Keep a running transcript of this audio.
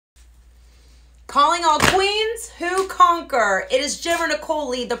Calling all Queens Who Conquer. It is Jennifer Nicole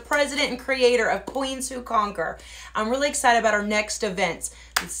Lee, the president and creator of Queens Who Conquer. I'm really excited about our next events.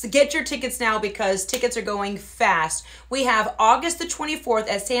 Get your tickets now because tickets are going fast. We have August the 24th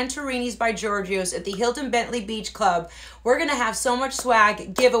at Santorini's by Giorgio's at the Hilton Bentley Beach Club. We're going to have so much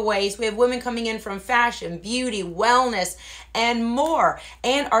swag, giveaways. We have women coming in from fashion, beauty, wellness, and more.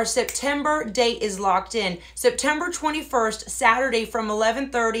 And our September date is locked in. September 21st, Saturday from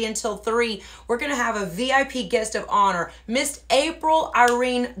 11:30 until 3, we're going to have a VIP guest of honor, Miss April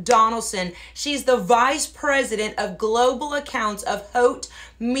Irene Donaldson. She's the vice president of global accounts of Haute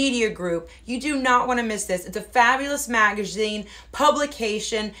Media Group. You do not want to miss this. It's a fabulous magazine,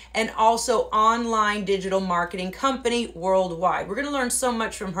 publication, and also online digital marketing company worldwide. We're going to learn so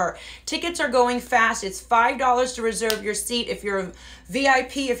much from her. Tickets are going fast. It's $5 to reserve your seat. If you're a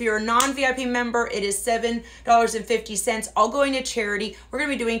VIP, if you're a non-VIP member, it is $7.50, all going to charity. We're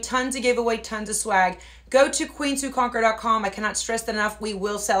going to be doing tons of giveaway, tons of swag. Go to queenswhoconquer.com. I cannot stress that enough. We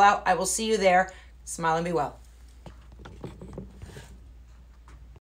will sell out. I will see you there. Smile and be well.